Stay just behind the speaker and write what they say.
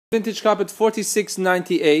Vintage carpet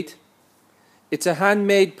 4698. It's a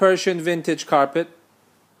handmade Persian vintage carpet.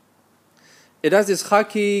 It has this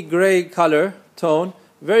khaki gray color tone.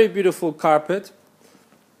 Very beautiful carpet.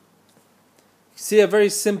 See a very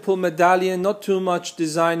simple medallion, not too much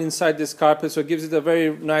design inside this carpet, so it gives it a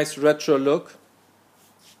very nice retro look.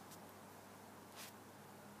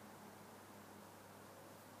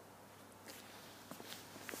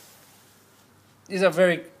 These are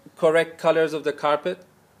very correct colors of the carpet.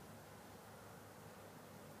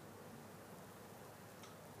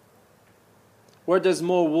 Where there's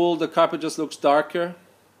more wool, the carpet just looks darker.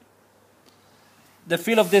 The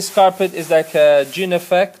feel of this carpet is like a jean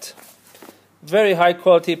effect. Very high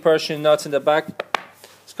quality Persian nuts in the back.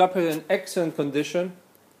 This carpet is in excellent condition.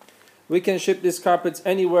 We can ship these carpets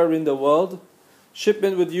anywhere in the world.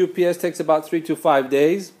 Shipment with UPS takes about 3 to 5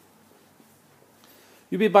 days.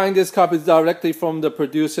 You'll be buying these carpets directly from the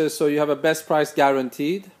producer, so you have a best price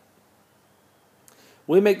guaranteed.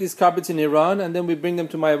 We make these carpets in Iran, and then we bring them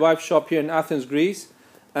to my wife's shop here in Athens, Greece,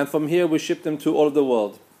 and from here we ship them to all of the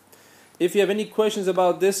world. If you have any questions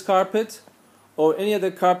about this carpet or any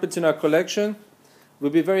other carpets in our collection,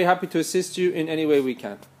 we'll be very happy to assist you in any way we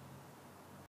can.